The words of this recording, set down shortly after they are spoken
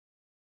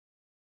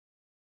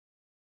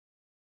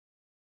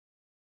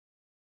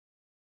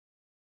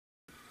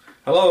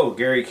Hello,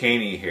 Gary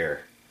Caney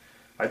here.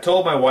 I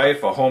told my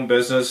wife a home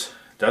business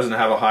doesn't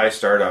have a high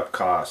startup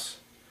cost.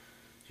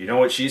 Do you know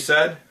what she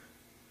said?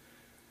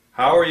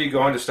 How are you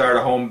going to start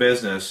a home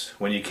business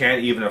when you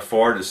can't even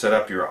afford to set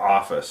up your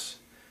office?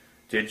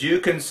 Did you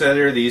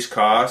consider these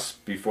costs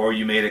before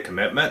you made a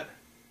commitment?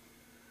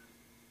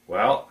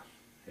 Well,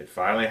 it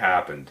finally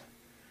happened.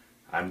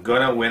 I'm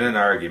gonna win an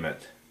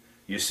argument.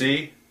 You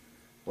see,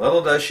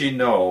 little does she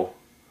know,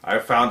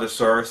 I've found a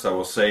source that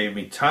will save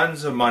me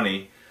tons of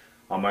money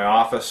on my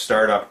office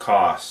startup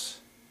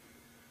costs,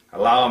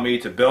 allowing me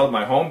to build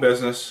my home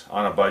business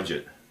on a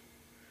budget.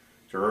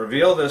 To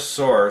reveal this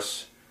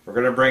source, we're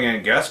going to bring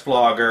in guest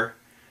blogger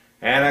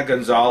Ana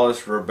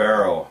Gonzalez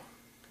Ribeiro.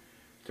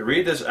 To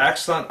read this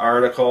excellent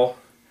article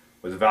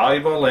with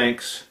valuable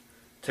links,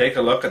 take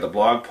a look at the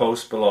blog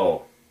post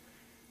below.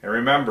 And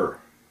remember,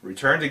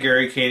 return to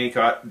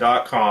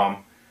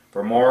GaryCaney.com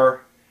for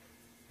more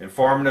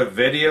informative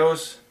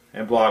videos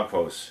and blog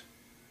posts.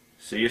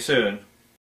 See you soon.